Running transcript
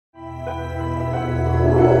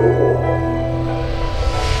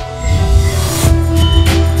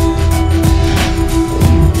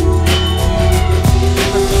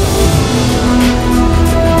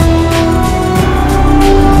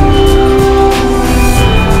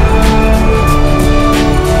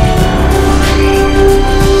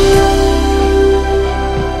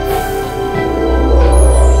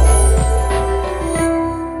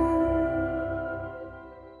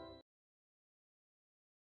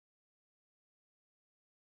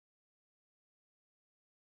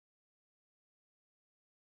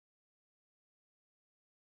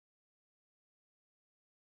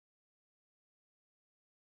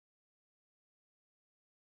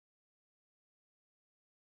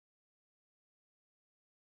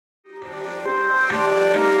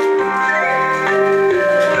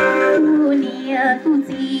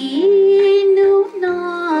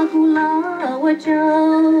Hãy subscribe cho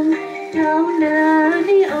kênh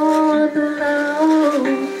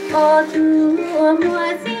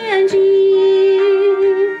Ghiền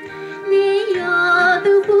Mì Gõ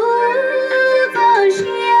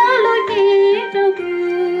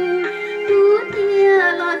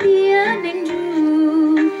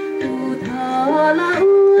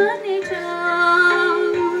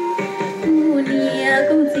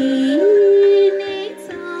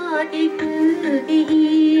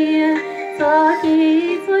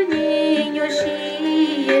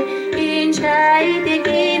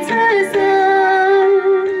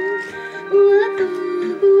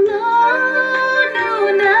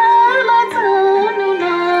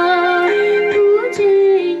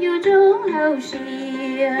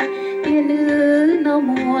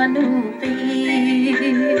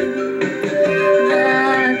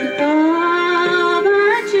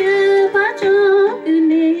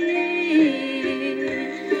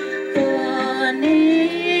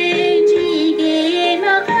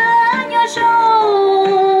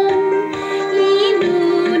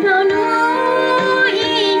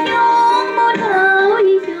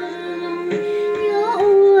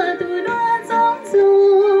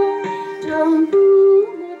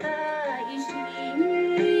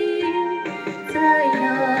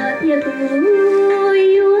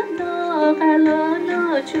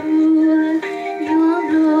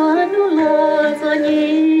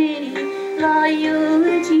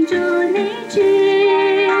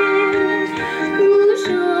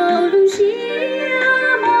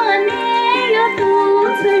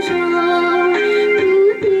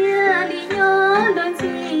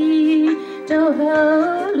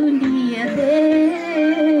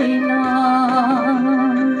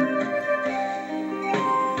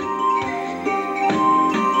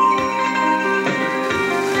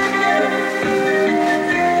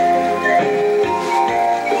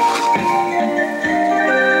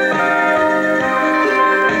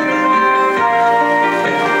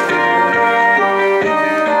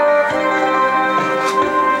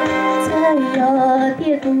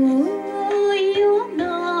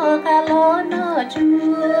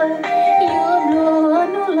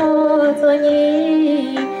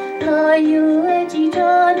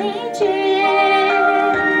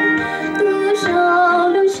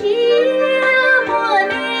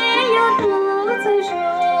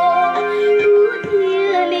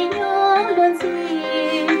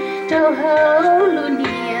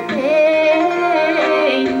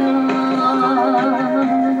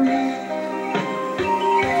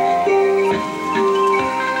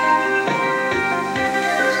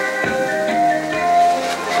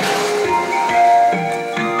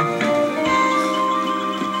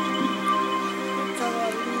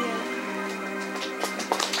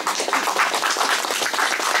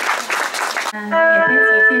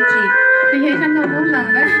để không bỏ lỡ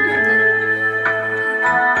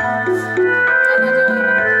những video hấp dẫn.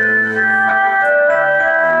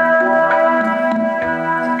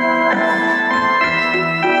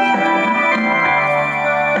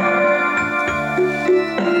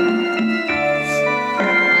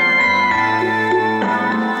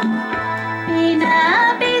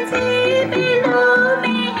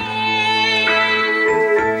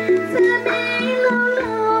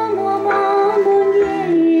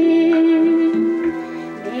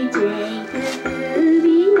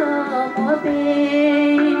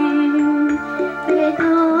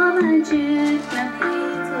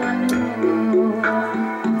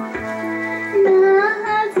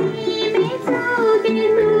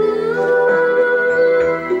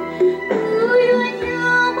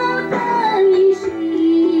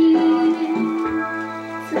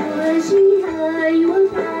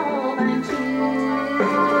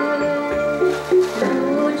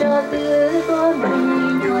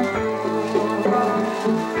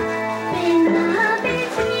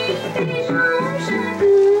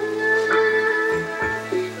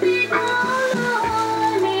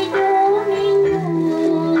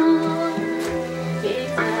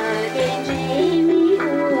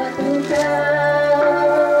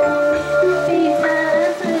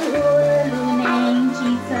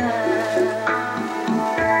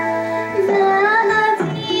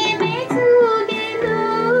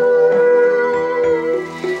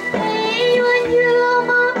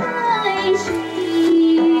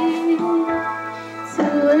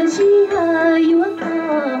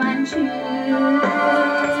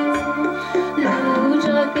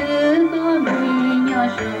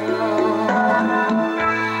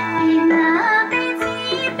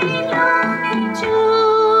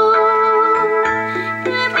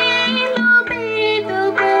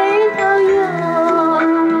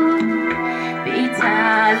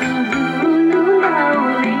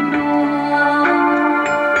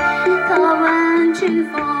 是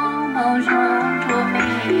风梦中着美。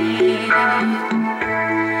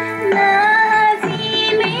那几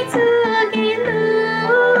枚足给路，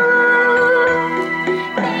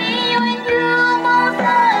你温柔梦在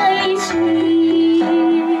一起，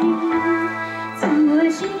足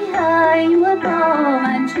是爱我到满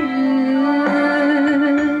处，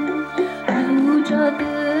路着的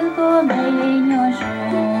歌没有说。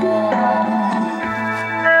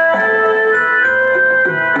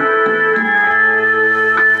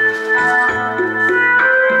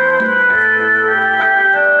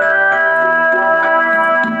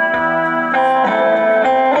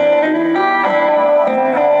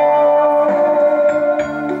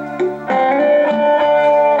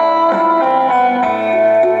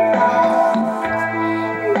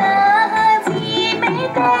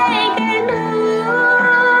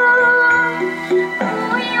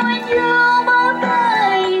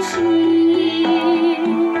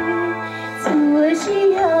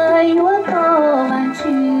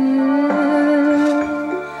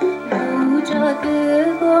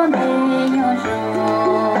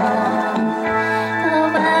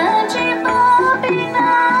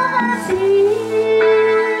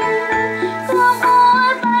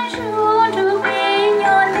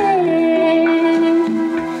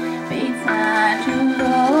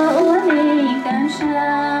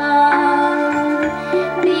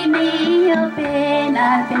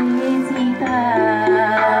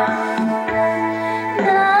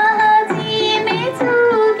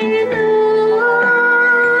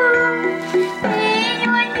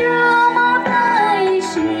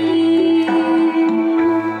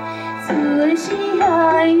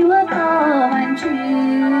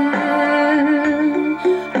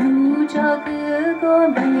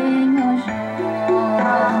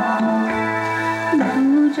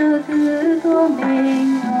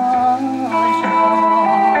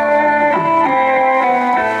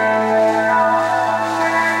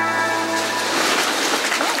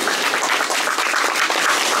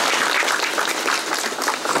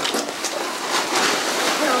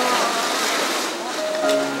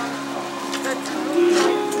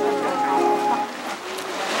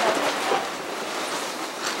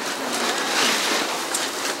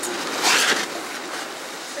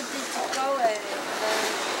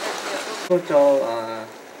cho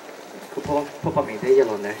pop mình thấy giờ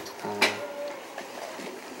này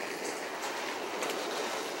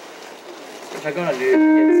phải có là luyện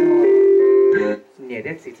nhẹ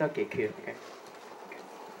đấy chỉ cho kỹ kiểu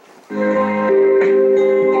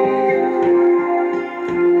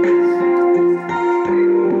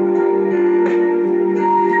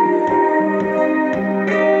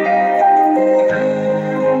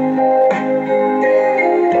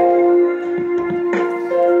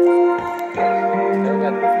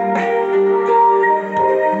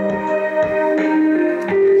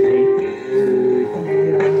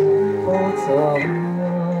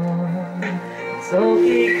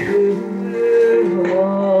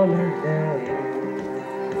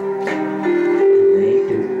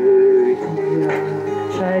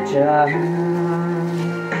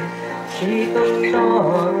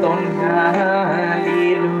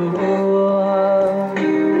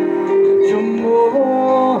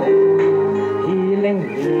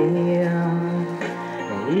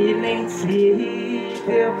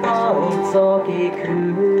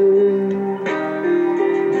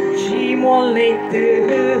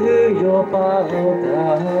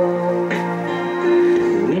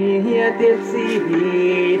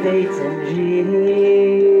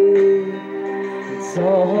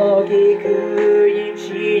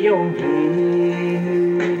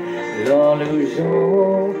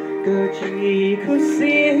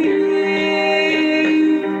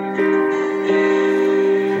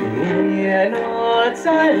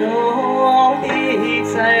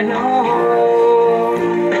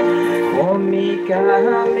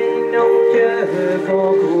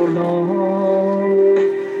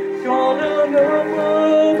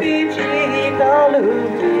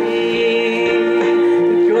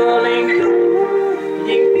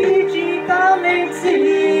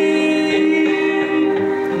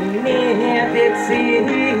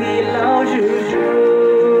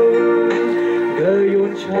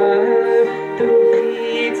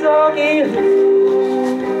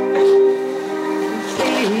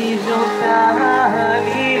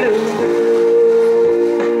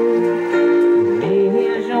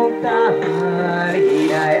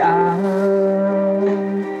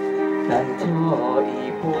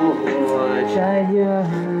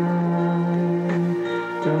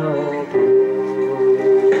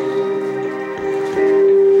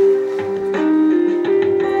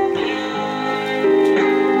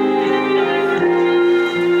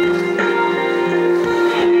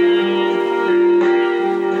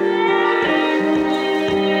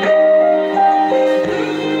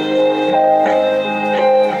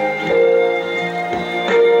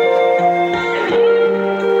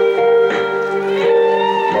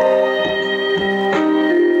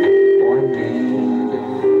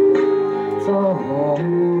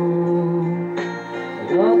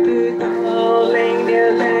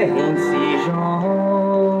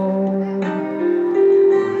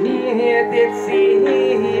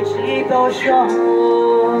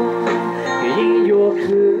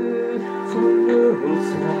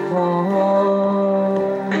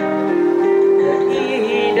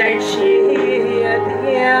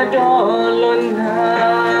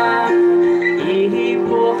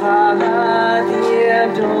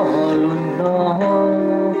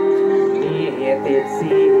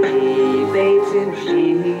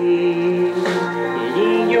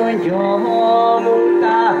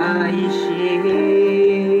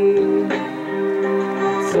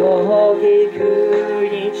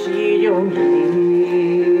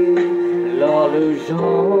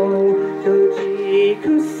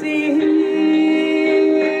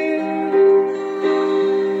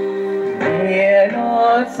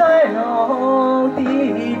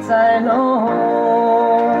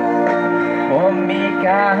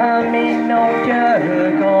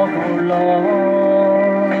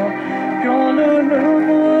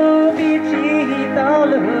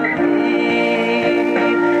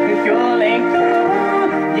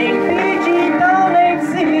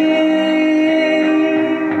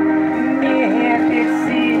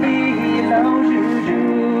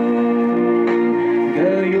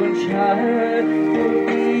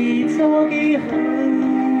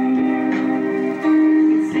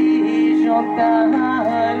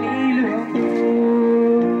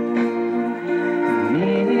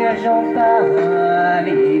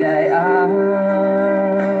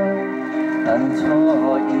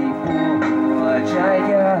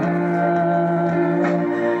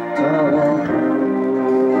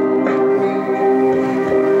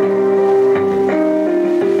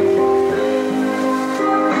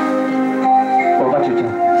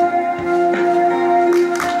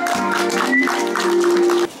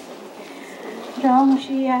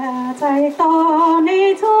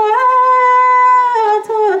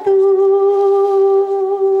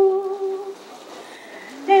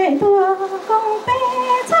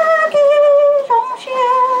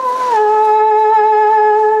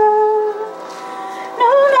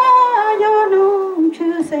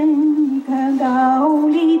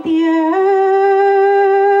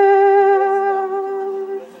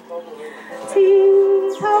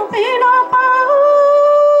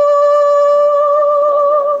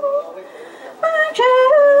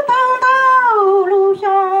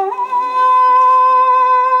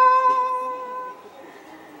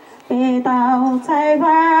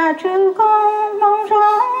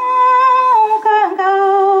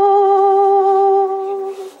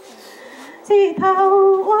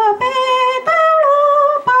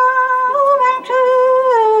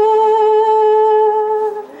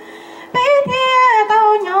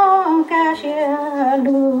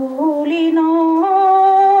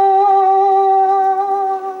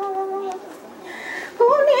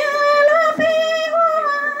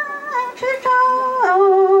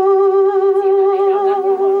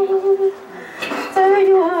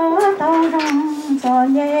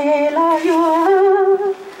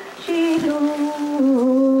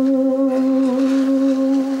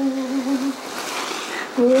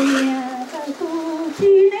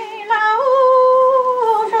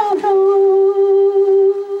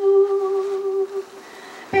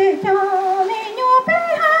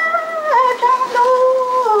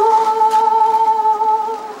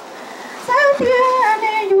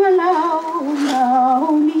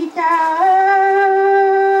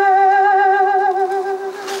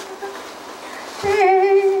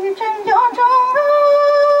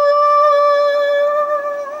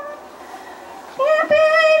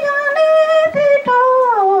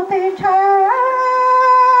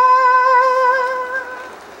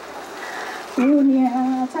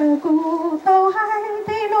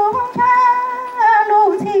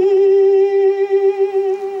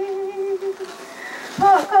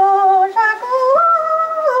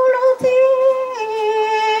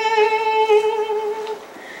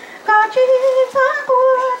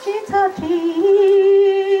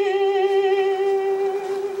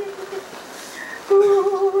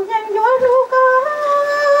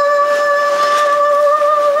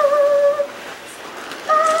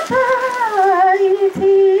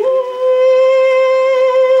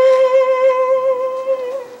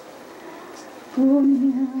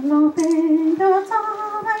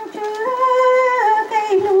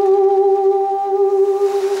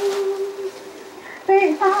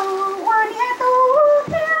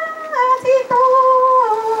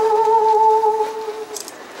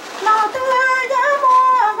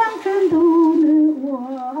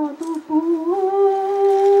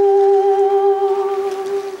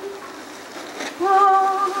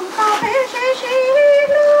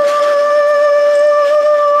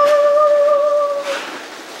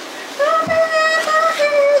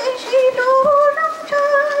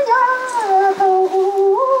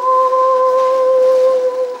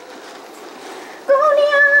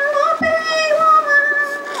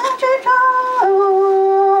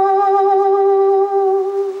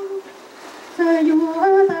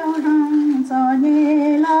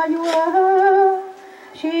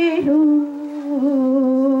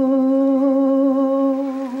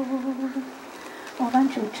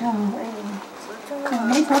trời ơi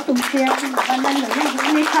mấy số tụ xe và lên lưỡi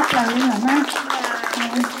cũng mấy khắp là luôn mà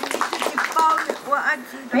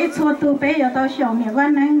bé số tụ bé giờ tao xỉu mẹ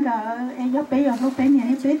văn anh cả em giờ bé giờ lúc bé nhà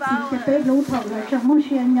bé chỉ bé lú thầu rồi cho muốn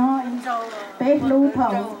xe nhỏ bé lú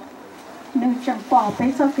thầu nếu chẳng bỏ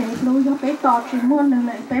bé sao kể lú cho bé to chỉ mua nữa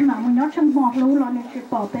lại bé mà muốn nhớ chẳng bỏ lú rồi nên chỉ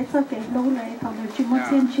bỏ bé sao kể lú lại thầu rồi chỉ mua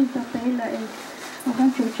tiền chi cho bé lại một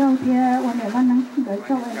con chủ trâu thìวันnày văn anh đợi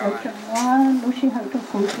trâu em đợi chẳng quá lú xí hở trâu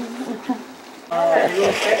khổ chứ ở trong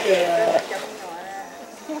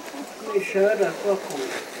你舍得做苦，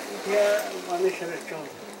一天我没舍得做。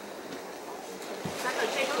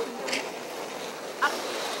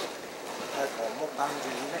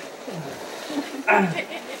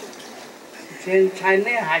现在呢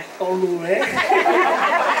还走路嘞。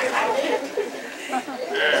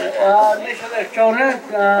那舍得做呢，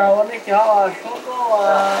我那叫说过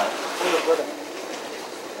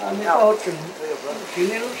那个今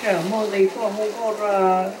年路上没得做红果子。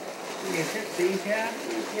也是吃一天，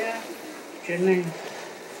真的，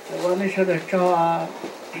我那时候找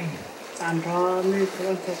按照那个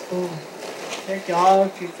做工，再叫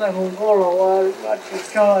去做红果了，我去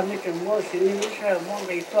找那个我心里是我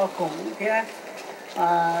没做工一天，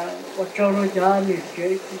我找了家里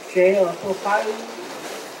这要做饭，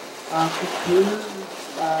去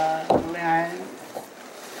来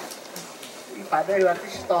100多元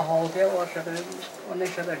是到好的，我那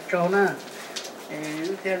时候找呢。有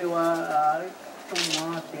些的话种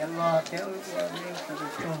嘛田了，田我那时候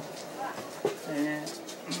种，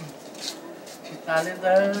其他的都，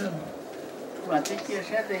我这些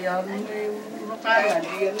现在要你干了的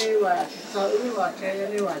你话手话这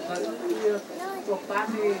你话手做饭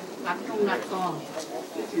的ăn trong ngặt to，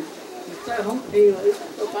就是在红地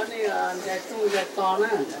做饭的在种在多呢，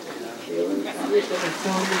那时候种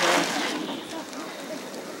的。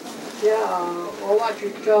我去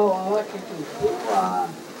找我去读书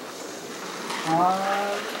什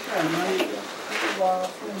么我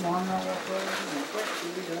不忙了，我说我不去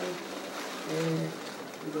的，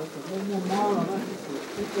我怎么不忙了？我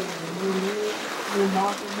这个不忙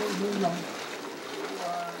不弄，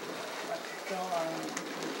我去找我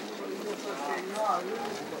说谁呢？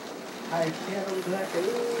还天龙哥这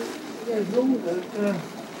龙哥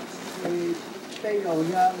这有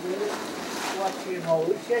样子。我去后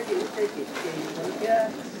些的这些，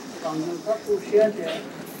刚刚他不写的，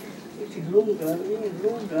一起弄个，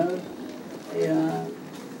哎呀，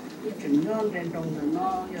一整样的东西呢，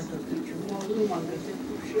要是去我弄完这些不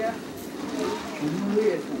写，什么也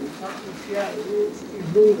从他不写，一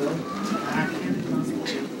弄个，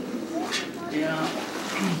哎呀，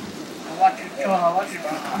我去找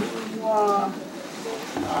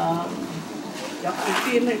要不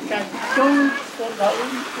给那家种，做到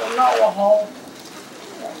做那我好，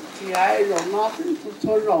其他肉那不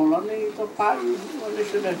做肉了，那个把我那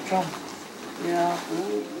是在种，呀，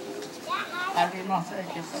俺的那是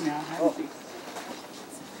就是那还是。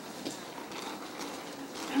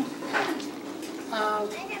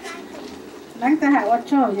nãy ta hỏi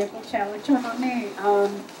tôi giờ cũng chào tôi nó này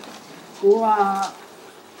của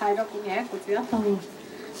hai đứa cũng nhẹ của chị thôi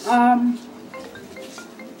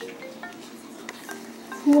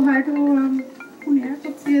của hai đứa cũng nhẹ của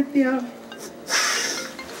chị tiêu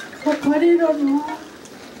không phải đi đâu nữa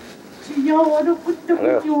chỉ do ở đó cũng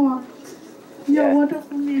được nhiều do ở đó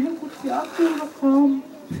cũng nhẹ của chị tiêu nó không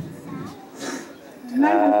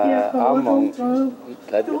áo mỏng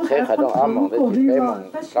là thế khởi động áo mỏng đấy chỉ bé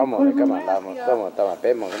mỏng áo mỏng này các bạn làm các bạn tao mà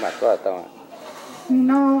bé mỏng cái mặt có là tao mà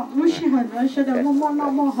nó lúc xưa nó sẽ được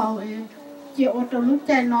nó hậu chịu từ lúc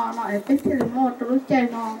chạy nó bé thì là từ lúc chạy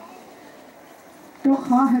nó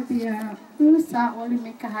khó hay bị sao ở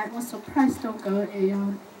bên cái hai nó surprise đâu cơ thì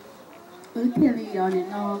là này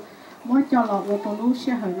nó mỗi cho lọ từ lúc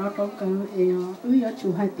xưa nó đâu cơ giờ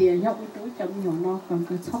chủ hai tiền giờ từ chậm nhỏ nó còn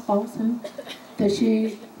cái sắp báo sớmแต่ชี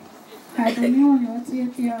หายตัวนี้ว่าเจี๊ย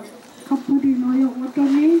เจี๊ยเขาพูดดีน้อยว่าตัว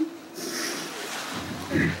นี้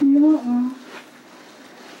เยอะ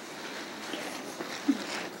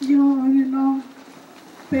เยอะเนี่ยเนาะ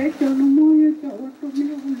เป๊ะจนมือจะว่าตัวนี้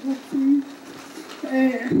ว่าตัวนี้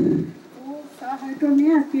โอ้สาหายตัวนี้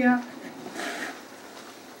เจี๊ย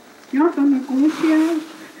ยอดตัวนี้กูเชีย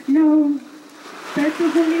ยอดเป๊ะตั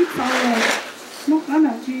วนี้ต่อเลยนกอะไร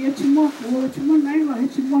จีชิมว่ากูชิมว่าไหนวะ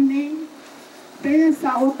ชิมว่านี้bây giờ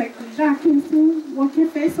sao phải ra kinh phú, tôi cái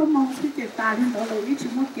bây giờ mong cái chuyện ta lên đó rồi ít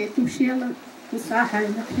chúng nó kể tu sửa rồi, tu sửa hay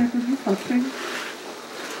nó theo tôi biết học sinh,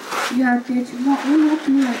 giờ thì chúng nó uống nó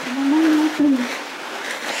tu là chúng nó nói nó tu,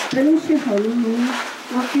 bây giờ sẽ học luôn,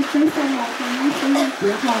 tôi cái bây giờ mong cái nó sẽ lên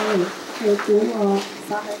tiểu học rồi, thì tôi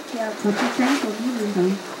sửa hay theo, tôi cái tránh tôi biết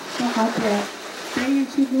rồi, tôi học theo, bây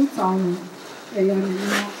chỉ đủ giàu để rồi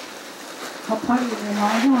nó học phải để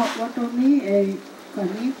nói họ qua tôi ní còn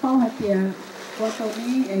ní bao hạt tiền qua tôi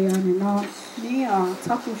ní nó ní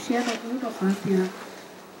sau khi xe được đủ được hạt tiền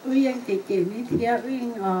uy anh chị ní theo uy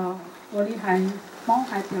anh我哋係幫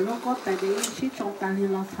係條路嗰度啲書中間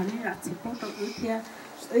嚟落頭呢日直播到嗰啲，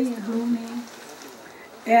所以後面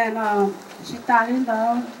是大領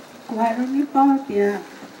導過嚟呢包啲，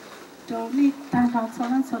做呢大頭做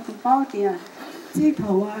呢做到包啲，枝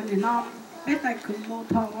頭啊，你諗俾大佢冇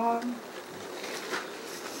頭啊，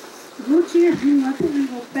如果係我聽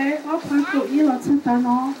我俾我翻到依落出單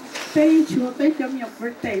咯，俾住俾咁入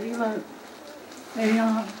birthday 呢個，係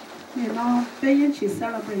啊。你那被人去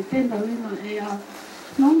celebrate 的那哎呀，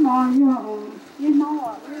弄那你那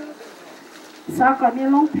啥个你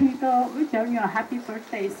弄配的，我叫你 Happy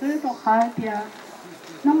Birthday， 所以都好的。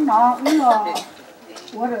弄那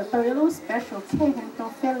我的对了 special cake 都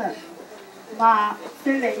飞了，嘛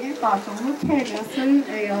飞了一把中路 cake 所以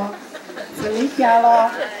哎呀，这里家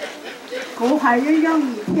了。我还要用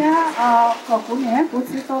一天过年过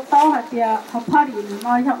去都到下的，好怕你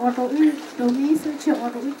嘛，要我都没事情，我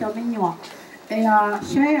都叫你用。哎呀，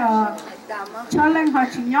谁超冷好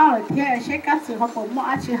吃鸟了天，谁干脆好不摸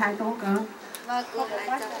去还多个。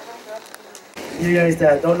You guys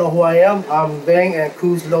that don't know who I am, I'm Bang and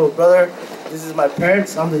Nkauj Lom brother. This is my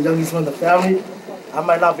parents. I'm the youngest one in the family. I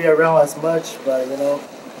might not be around as much, but you know,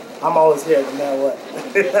 I'm always here no matter what.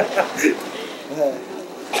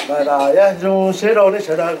 But yeah, trong chế độ này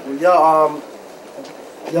sẽ là của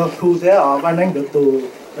do khu thế ở ban anh được tù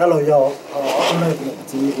rất là do ở nơi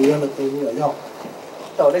chỉ của là tù ở do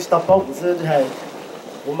tàu đây stop của sư thì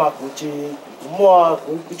của mà của chỉ mua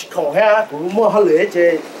của chỉ không ha của mua hơi lưỡi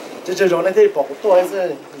chơi rồi này thì bỏ của tôi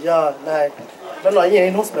sư giờ này nó nói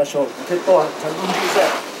như nó special thì tôi chẳng cũng đi xe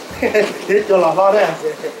thế cho là lo đấy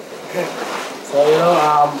so you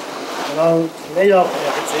know nếu do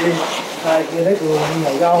cái gì hay cái đấy của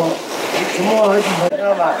người giao chúng mua thì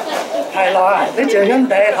nó mà hay lo đấy chơi nhân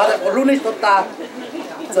tế họ có lúc này tốt ta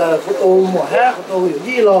giờ của tôi mùa hè của tôi hiểu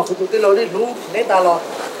gì lo của tôi cái lối đi lúc nên ta lo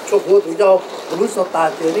chụp của tôi cho lúc tốt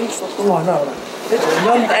ta chơi đến tốt tôi nào là đấy chơi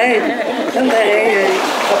nhân tế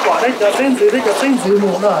tập quả đấy cho sinh sự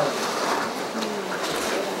mùa nào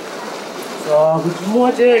rồi của chúng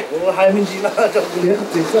mua chứ của hai mình chỉ là trong cái liếc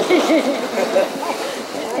tiền sao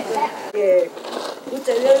กูเจ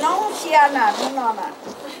อน้องเชียน่ะน้องน่ะ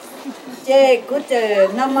เจกูเจอ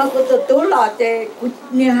น้ำมันกูตัวตู้หล่อเจกู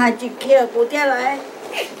เนี่ยหายจิเขียวกูเท่าไร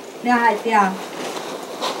เนี่ยหายเดียว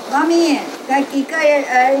มามีกันกี่ก็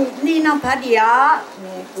นี่น้ำพัดยาเ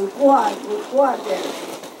นี่ยกูกลัวเจ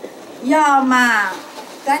ยามา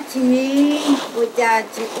ก็ชีกูจะ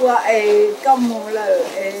ชีว่าก็มูเล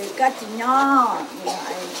ยก็ชีเนาะเนี่ย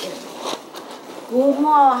กู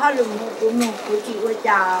มั่วฮัลโหลกูชีว่า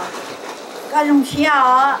จะก็ลงเชีย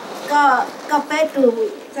ก็ไปดู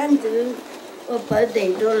ฉันถือว่าเปิดเด็ก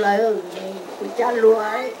ดูเลยกูจะรว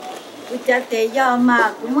ยกูจะเตะยอมา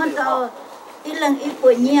กูมั่วต่ออีหลังอี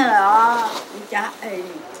ปุ่นเนี่ยเหรอกูจะ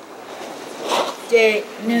เจ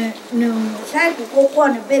หนึ่งใช่กูก็ควร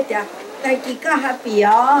เนี่ยเป็นแต่แต่กี่ก็แฮปปี้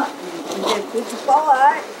อ่ะเด็กกูจะป้อ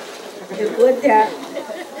นเด็กกูจะ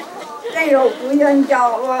ได้รู้กูยังจะ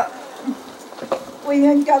ว่ากู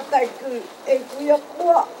ยังจะแต่คือกูยังกลั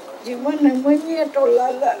วchỉ muốn nhẹ trôi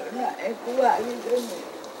lại này cũng là như thế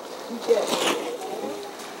này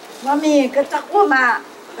mà mình cái chắc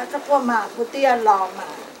quá mà cô tia lò mà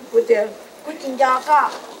cô tia cô chính cho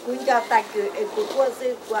cô cho tài cứ cô qua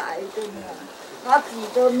sư qua ấy thôi mà nó chỉ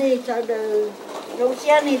tôi này cho được trong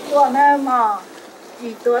xe này tôi nữa mà chỉ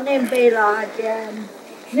tôi nên về là chứ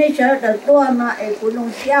nên sợ được tôi mà cô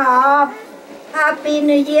nông xe Happy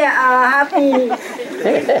New Year, happy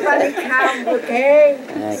welcome, okay?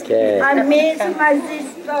 Okay. I miss my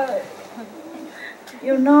sister.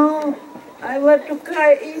 You know, I want to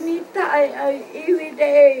cry anytime, every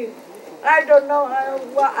day. I don't know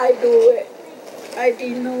what I do. I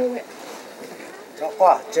didn't know it. cho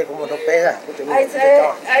qua chơi cũng một đôi bé à I said,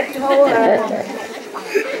 I told her.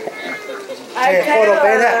 I told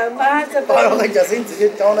her, bao lâu anh chờ xin chỉ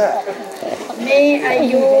cho nè me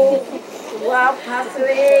and you. Well,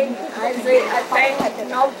 possibly, I say, I think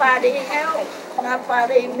nobody help.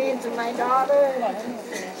 Nobody means my daughter.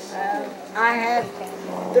 I have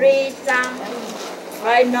 3 sons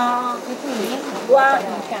right now. One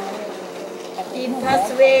in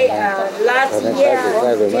passed away last year,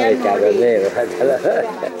 January.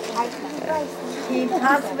 He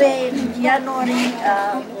passed away in January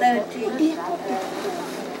 30.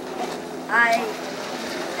 I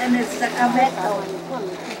in the Sacramento.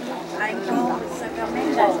 I go to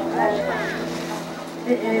Sacramento.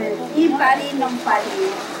 一百里弄百里，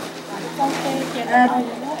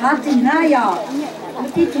他真那样，我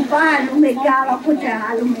的嘴巴还没干了，或者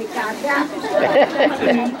还没干的，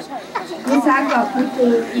你三个不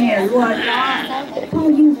是年落着，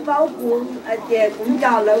通讯保护，这公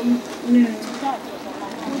交了，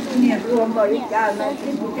年落没干了，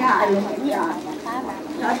这不干还没干，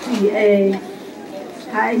他是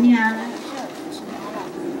还呢。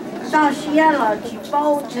到歇了，去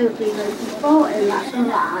包这个去包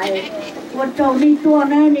来，我找你做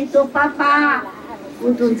呢，你做爸爸，我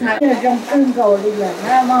总才这种更高的人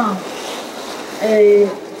了嘛，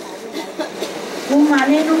我嘛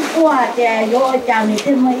你弄过的，有讲你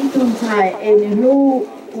这么一种菜，你路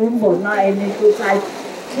我本来你做菜，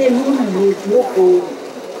这路你路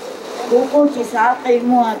我去啥地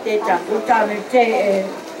方的，讲我讲你这，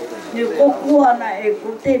你过呢，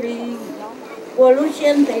我这里。我路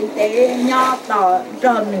线得伢到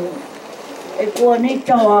这里，过那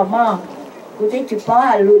找嘛，我得去包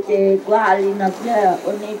下路的，过下里那边，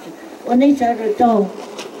我那时候走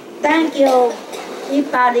 ，Thank you， 一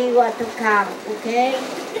百里我都看 ，OK。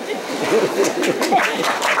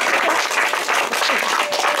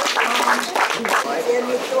我先你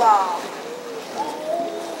做。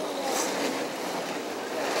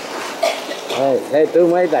Thế tôi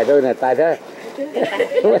mới tại tôi là tại thế.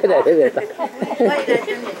 Mới tại thế người ta. Mới tại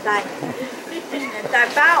thế người ta. Tại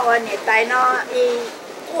bao ở người ta nó đi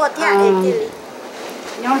qua theo đi.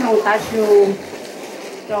 Nhớ trong ta siêu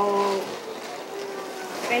cho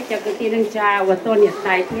cái cho cái tiền trà và tôi nhiệt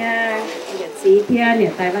tài theo nhiệt sĩ theo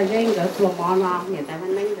nhiệt tài là riêng cái chùa mò nó nhiệt tài là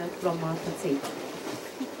nâng cái chùa mò thật sự.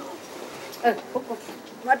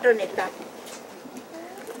 Mất rồi nhiệt tài.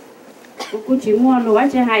 Cô chỉ mua lúa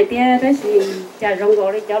cho hai tia đó thì chả rong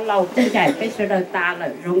gò đi cho lâu chân chạy cái sợi đời ta là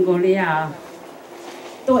rong gò đi à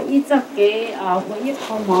tôi ít chắc cái có ít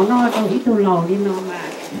không món nó tôi ít tôi lâu đi nó mà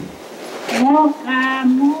mua cà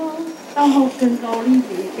mua tao hộp cân gò đi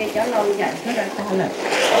thì cái cho lâu chạy sợi đời ta là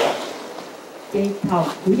cái thầu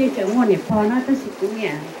cũng như chỗ mua niệm phò nó tôi chỉ cũng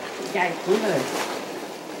nghe chạy cũng rồi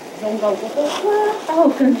rong gò cũng có quá tao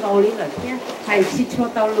hộp cân gò đi là thế hay chỉ cho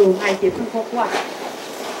tao lù hay chỉ không có quá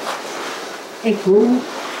cũng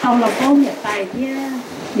tao là có hiện tại thì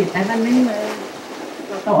hiện tại văn minh mà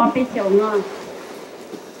tao ở bên châu ngon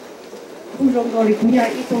cũng rong rồi cũng giờ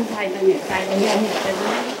ít tôn thầy là hiện tại là hiện tại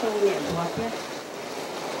là ít tôn hiện hóa chứ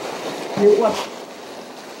nếu mà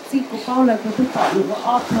chỉ có bao là tôi chọn được có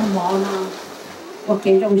ốp thêm món nào có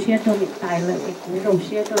cái rong xe thôi hiện tại là cái cũng rong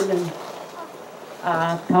xe thôi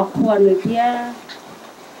là thọ khuôn người kia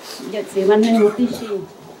giờ chỉ văn minh một tí gì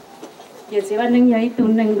giờ sẽ bắt nâng giấy tu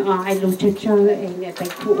nâng ai lùi chơi chơi ấy nè tại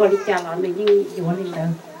khu ở đi chả là mình như dù lên đâu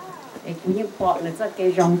ấy cũng như bọt là cho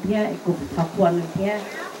cái rong thế ấy cũng thọc quần thế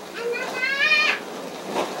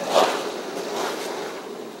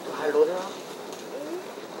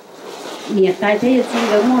nè tại thế chỉ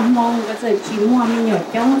có mong cái giờ chỉ mua mình nhỏ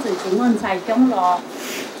chống rồi chỉ muốn xài chống lò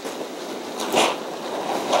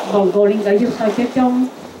bồng cô lên cái giúp tao chơi chống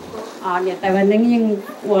nè tại vì nâng nhưng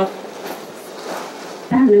của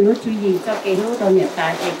ta nó chú ý cho cái lúa đầu hiện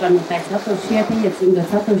tại thì còn tại sao tôi xe thế giờ xin được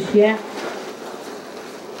sao tôi xe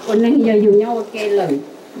còn nên giờ dùng nhau cái lời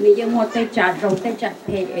mình giờ mua tay chặt rồng tay chặt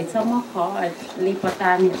thì để sao mà khó li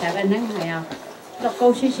pata hiện tại vẫn nắng hay à nó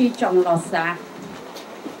câu xí trồng lò xả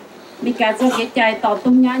mình cả cho cái chai tàu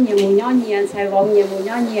tung nhá nhiều mùi nhá nhiều Sài Gòn nhiều mùi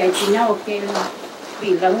nhá nhiều chỉ nhau ok là vì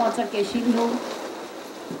là mua cho cái xin luôn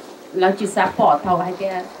là chỉ xả bỏ thầu hay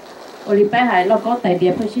cái Olympic hay nó có tài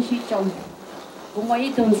đẹp hơi xí trồng cũng có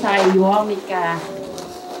ít tuần xài vô mình cả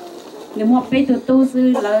nếu mà bé tụi tôi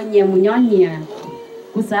sư là nhiều một nhóm nhiều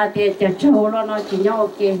cũng sao thì chả trâu nó chỉ nhau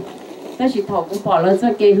ok ta chỉ thầu cũng bỏ lên cho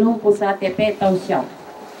cái luôn cũng sao thì bé tàu xẻo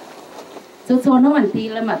số nó vẫn tí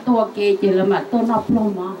là mà tôi ok chỉ là mà tôi nộp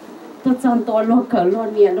luôn mà tôi chọn tôi luôn cỡ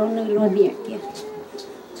luôn nhẹ kia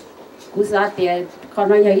cũng sao thì còn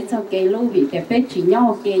nó giờ ít cho cái luôn vì thì bé chỉ nhau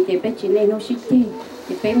ok thì bé chỉ nên nó xích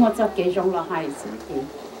thì bé một cho cái rong là hay xí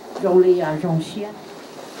rong lì rong xia,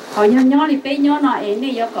 họ nhỏ thì bé nhỏ nó ấy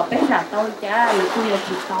này giờ có bé trả tao cha, là tôi giờ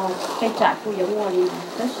chỉ tao bé trả tôi giờ mua đi,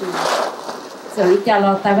 tất nhiên, rồi trả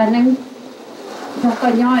lo tại vì nên trong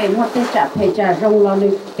cái nhỏ ấy mua bé trả phải trả rong là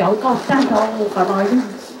được cháu con sang thôi, có nói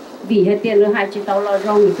vì hay tiền nữa hai chỉ tao là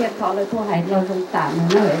rong thì thiệt thọ là tôi hay là rong tạm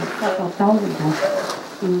nữa ấy, tao thì thôi,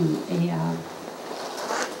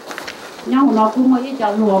 nhau nó cũng mới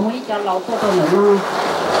cho lúa mới cho lẩu tôi nữa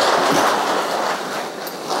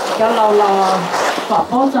cho lâu là bỏ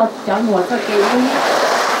bó cho mùa cho cái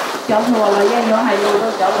cho mùa là do nó hay luôn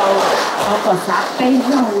đó cho lâu nó còn sát cây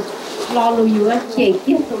nó lo lưu dưới chỉ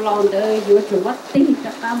tiếp tôi lo tới dưới chỗ mất tí cho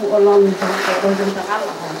ta mùa lo trong cái đôi trong ta là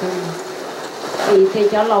thôi thì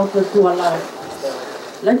cho lâu từ chùa lâu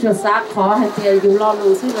lên chùa xã khó hay thì dùng lo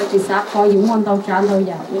luôn xí rồi chỉ xã khó dùng món tàu tràn tàu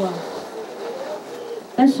giả luôn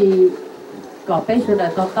tất nhiên có bé số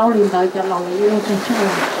là tàu lên tới cho lâu là như thế chơi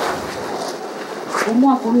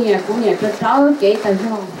cũng nghe cho cháu kể tại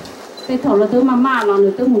sao cái thầu là thứ mà nó nữa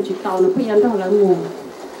thứ một chiếc tàu nó phải ăn đâu là ngủ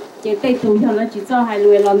chỉ tây tù cho nó chỉ cho hai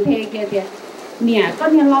người làm thế kia thì nè có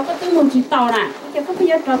nhà lâu có thứ một chiếc tàu nè chứ có bây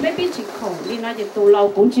giờ cho bé biết chỉ khổ đi nó chỉ tù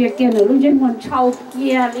lâu cũng chia kia nữa luôn trên con trâu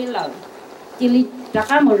kia đi lợn chỉ đi chắc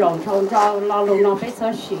cái một rồng trâu cho lo luôn nó phải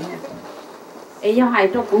xóa xỉ ấy do hai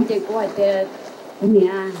trâu cũng chỉ có thì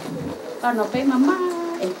nè con nó phải mà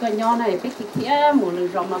cái nhỏ này phải kia một lần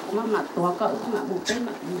rồng mà cũng mà to có mà một cái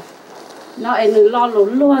mà nó ấy lo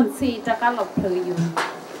luôn luôn xì cho các lộc thử dùng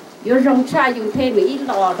vô rong cha dùng thêm mấy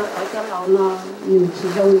lò đó phải cho lò nó dùng chỉ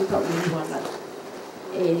rong cậu dùng vào lại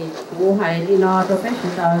bố hay đi nó cho phép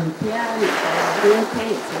chúng ta thế như thế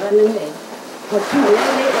chỉ là những cái một chủ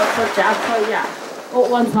lấy một trả thôi ya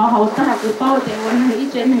quan họ họ ta cứ bao thì quan nghĩ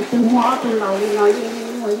trên này từ hóa từ lò đi nói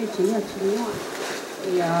như chỉ là chính rồi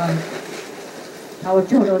thì thầu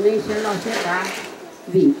chỗ đó này sẽ lo sẽ cả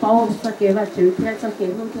vì bao sao kia và chữ thế sao kia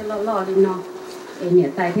không thể lo đi nó nè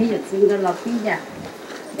tại thế giờ sinh ra lọc cái giả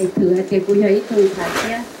để thử hay thì cũng thấy thử phải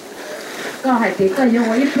kia có hay thì có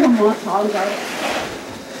dùng ít không mua thọ rồi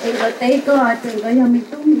em có thấy có hay thì có dùng mình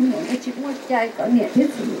tung mình cái chiếc mua chai có nhẹ thiết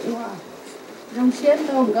gì quá trong xếp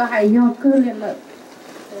đâu có hay nho cứ lên lợi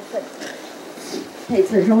thầy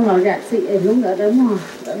sử dụng lò dạ xị lúc đó đó mà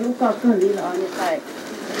lúc có cơ đi lò như vậy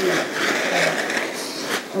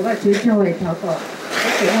và chú cho ấy thảo cỏ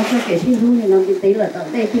cái họ cho cái gì luôn thì nó bị té là tao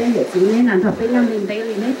té kia hiểu chứ nên là thằng bên năm bên té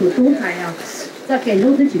thì mấy thủ tú phải à ra cái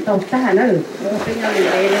lúc đó chỉ tàu ta nữa bên năm bên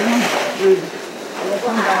té đấy không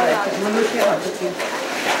không bao lại nó lúc kia ở chỗ kia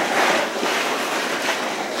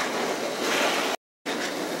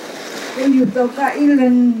cái nhiều tàu cái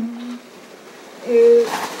lần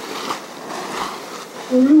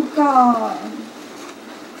lúc có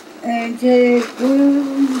chơi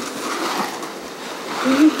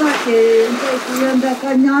lúc đó thì tôi đã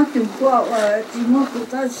có nhớ Trung Quốc chỉ một cái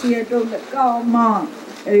ta xe đâu mà cao mà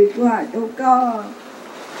qua đâu có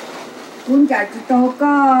cũng chả chỉ đâu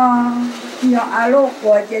có nhỏ alo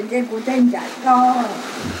của trên của trên chả có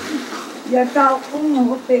giờ tao cũng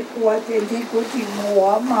một cái của trên của chỉ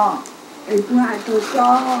mua mà qua đâu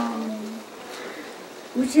có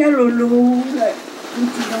cũng xe lù rồi cũng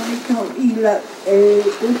chỉ nói thầu y là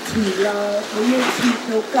cũng chỉ là cũng như chỉ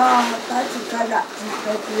đâu có ta chỉ có đặt chỉ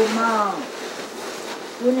có của mà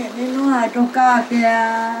cũng này nên nó hai đâu có kìa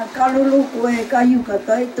có lúc quê có yêu cả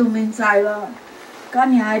tới tụi mình xài là có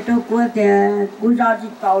nhà hai đâu quê thì cũng ra chỉ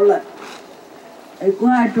tàu là cũng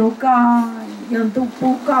hai đâu có dân tụ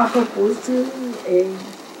phú có của xứ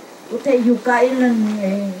cũng thấy yêu cái lần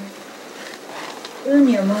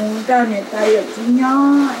nhiều mà tao này tay ở chỉ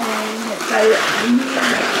nhỏ tay ở chỉ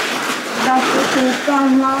tao cũng tu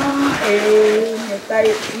con nó tay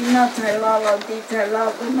ở chỉ nó thay lo lần đi thay lo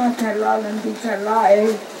cũng nó thay lo lần đi thay lo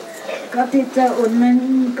có thể chơi ổn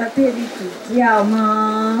nên có thể đi chỉ chiều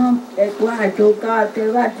mà qua hai chỗ ca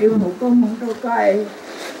thì ba triệu một con một chỗ ca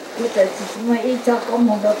cứ tại chỉ mà ít cho con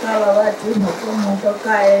một chỗ ca là ba triệu một con một chỗ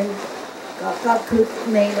ca các thứ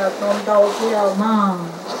này là con đầu chiều mà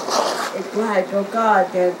của hai chỗ ca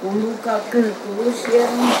thì cũng lúc ca cứ cũng xem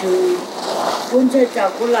từ cũng chơi chả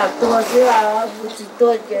cũng là to chứ là cũng chỉ to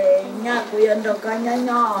cái nhà của dân đâu cả nhà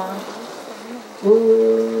nhỏ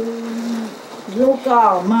lúc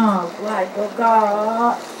ca mà của hai chỗ ca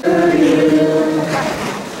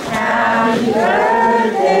Happy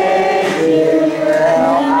birthday to you.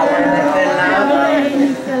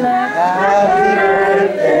 Happy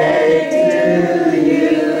birthday to you.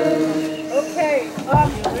 Okay,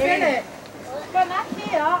 Philip. But not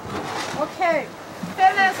here. Okay.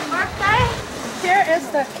 Philip's birthday. Here is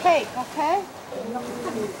the cake, okay?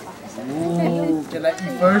 Ooh, can I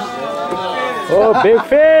eat first? Oh, big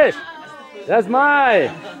fish! That's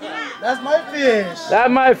mine! That's my fish. That's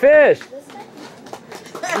my fish!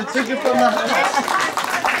 We took it from the house.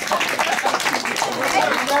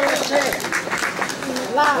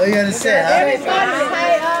 What are you gonna say, huh? Everybody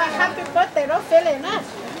say happy birthday to Philip.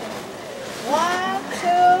 1, 2,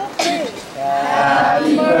 3.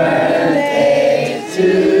 Happy birthday to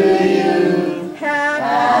you.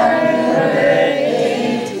 Happy birthday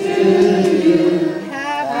to you.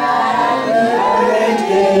 Happy birthday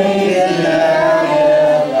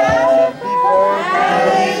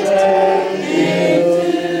to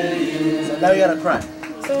you. Now you gotta cry.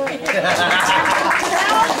 So, everybody,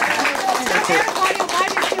 why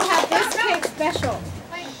did you have this cake special?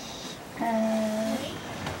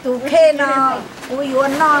 tụ khe nó cú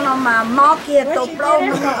yuan nó mà mò kia tụp lâu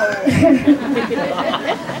nó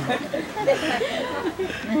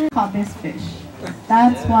Caught this fish.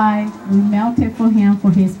 That's why we melted for him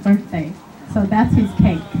for his birthday. So that's his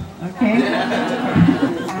cake. Okay.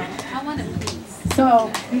 So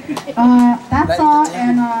that's all,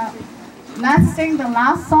 and let's sing the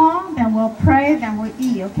last song. Then we'll pray. Then we'll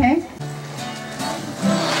eat. Okay.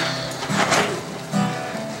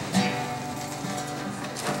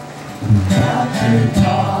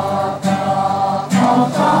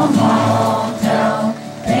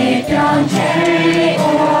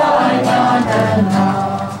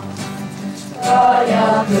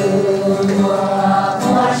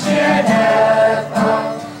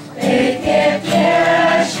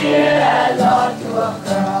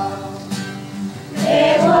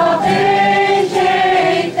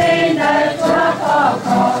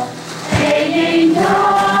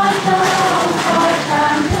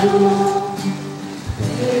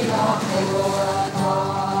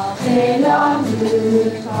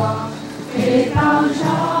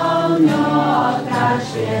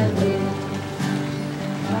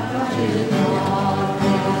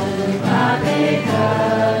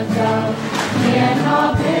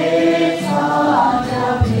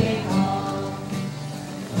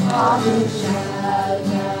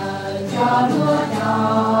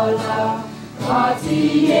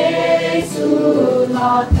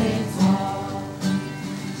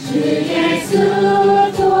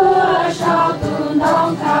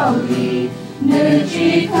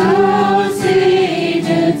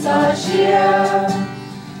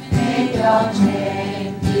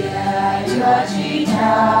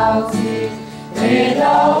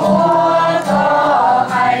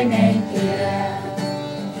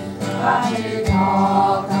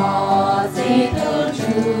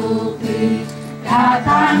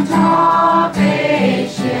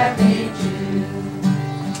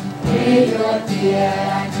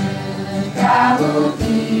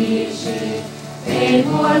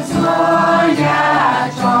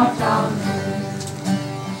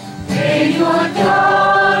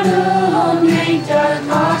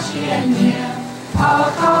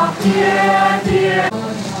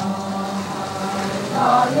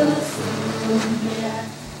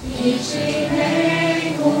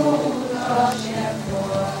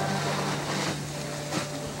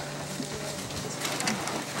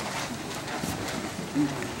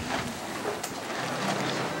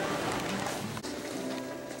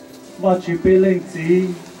 và chỉ biết lên gì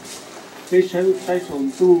biết sai sống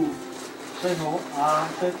tu sai nó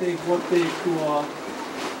sai tê qua tê tua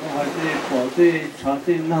hay tê bỏ tê trả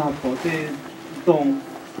tê na bỏ tê đồng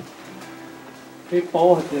biết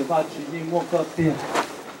bỏ thì và chỉ đi mua cái tiền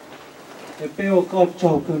để biết có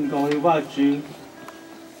trâu cần gọi và chỉ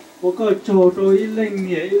có trâu rồi lên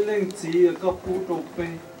nhẹ lên gì có phụ đồ bê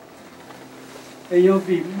để yêu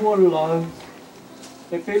vì mua lời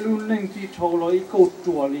để biết luôn lên thì trâu rồi câu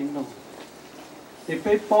chùa liền nó để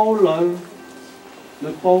biết bao lời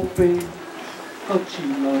lời bao bê có chỉ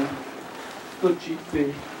lời có chỉ bê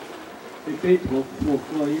để biết thuộc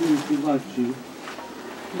lời yêu thì và chỉ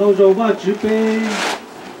đâu rồi và chỉ bê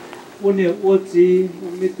ôn nhẹ ôn gì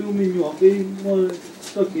mình tu mình nhỏ bê mua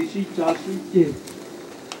cho cái gì trả gì tiền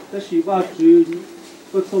ta chỉ và chỉ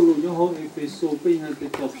có thâu lũ nhau họ phải số bê hay phải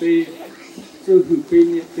tập bê cho hữu bê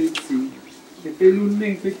nhẹ bê gì để bê luôn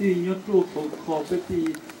lên bê thì nhớ trộn khó bê thì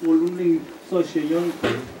ôn luôn lên cho xe nhớ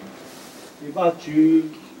để và chỉ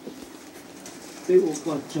bê ôn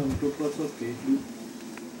có chồng được có cho cái lũ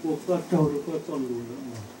ôn có trâu được có cho lũ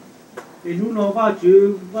nữa để lúc nó và chỉ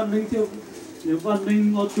văn linh theo để văn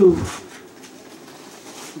linh nó từ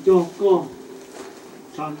cho con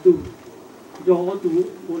sáng tu cho tu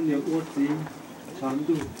ôn nhớ ôn gì sáng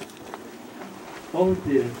tu bao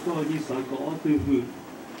tiền cho như sao có từ hư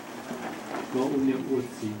có ôn nhớ ôn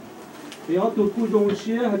gì để ở tu khu đông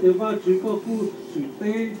xe hay để và chỉ có khu sủi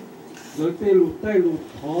tê rồi tê lụt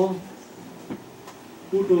thó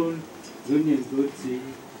khu đông rồi nhìn cái gì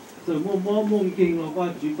giờ mua mông kinh là và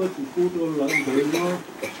chỉ có chủ khu đông là để nó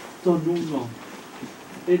cho nung nó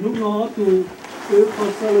để lúc nó tu nếu có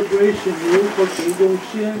celebration nếu có cái đông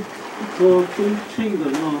xe có tung chinh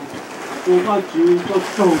rồi nó cô và chỉ có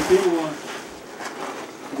sầu cái hoa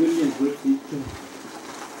cái nhìn cái gì chứ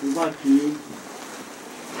và chỉ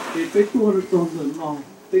để biết tua được trong rồi nó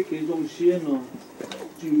biết cái đông xe nó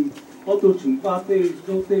chỉ ở đâu chúng ta để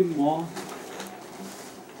đâu để mỏ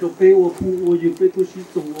cho bé ô phụ ô yêu bé tôi chỉ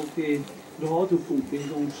trồng ok đó tôi phụ bé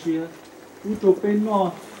đông xe tôi cho bé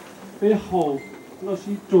nó bé hậu nó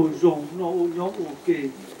chỉ trồng rồng nó ô nhóc ok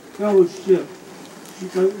theo xe chỉ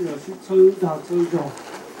chơi là chỉ chơi đá chơi rồng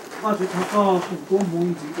và chỉ thằng có cũng có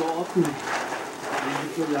mong gì đó từ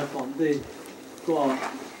做也講啲個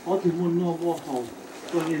我條門我過後，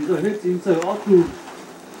個現在喺戰場我條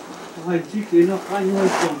我係自己咯，開開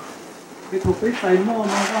做。cái thuộc cái tài mò mà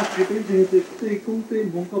ra cái gì cái công ty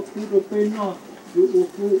muốn có phụ đồ bên nó dù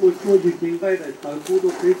ô tô gì tiếng bay lại tài phụ đồ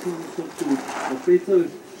bên trong số tụ có bên giờ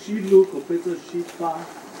xí lú có bên giờ xí ba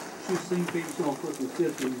xí sinh bên trong có tụ xe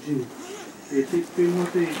tụ gì để cái bên nó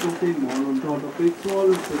thì công ty mỏ lần đó nó bên cho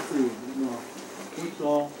luôn số tụ nó cũng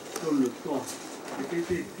cho lực to cái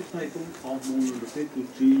tài công khó mong là cái tụ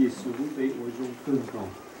gì sử dụng để ở trong cơn đó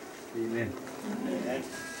amen.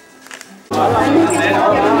 They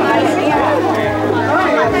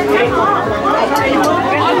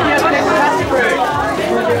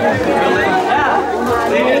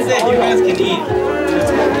said you guys can eat.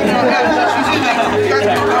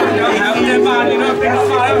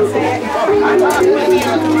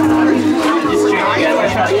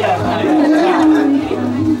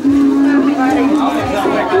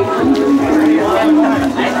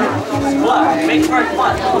 Make part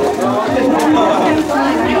one.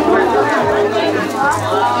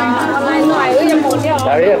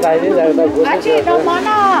 Chị đâu món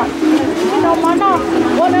nào? Chị đâu món nào?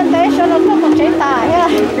 Bữa nay tới cho nó có một trái tải ha.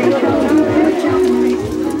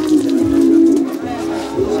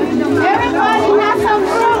 Everybody has some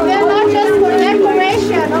fruit. They're not just for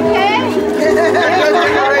decoration, okay?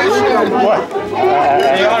 Decoration. What?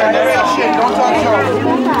 They are decoration. Don't touch them.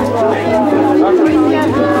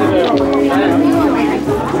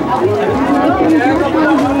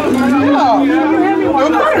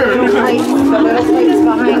 The little plates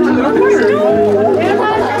behind you.